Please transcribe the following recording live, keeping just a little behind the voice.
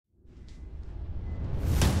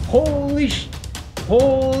Holy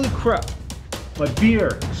crap. My beer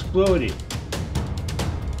exploded.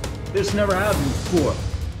 This never happened before.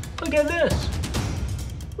 Look at this.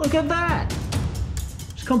 Look at that.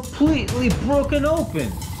 It's completely broken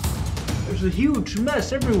open. There's a huge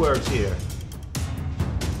mess everywhere here.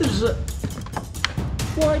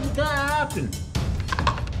 Why did that happen?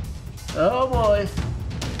 Oh boy.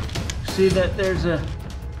 See that there's a,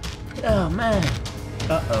 oh man.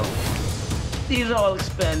 Uh-oh. These all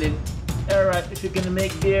expanded. All right, if you're gonna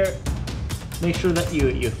make beer, make sure that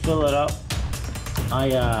you fill it up. I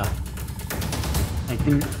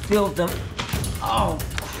didn't fill them. Oh,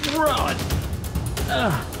 crud.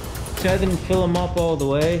 See, I didn't fill them up all the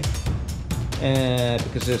way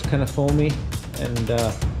because it's kind of foamy, and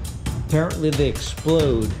apparently they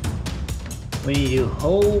explode when you do.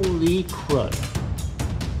 Holy crud.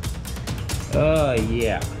 Oh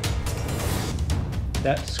yeah.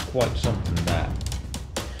 That's quite something,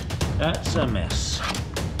 that's a mess.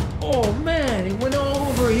 Oh man, it went all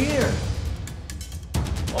over here.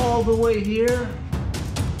 All the way here.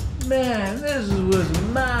 Man, this was a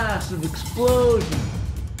massive explosion.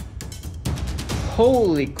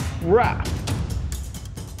 Holy crap.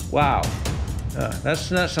 Wow. That's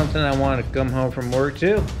not something I want to come home from work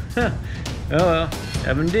to. Oh well,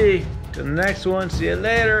 M&D. Till the next one, see you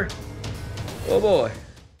later. Oh boy.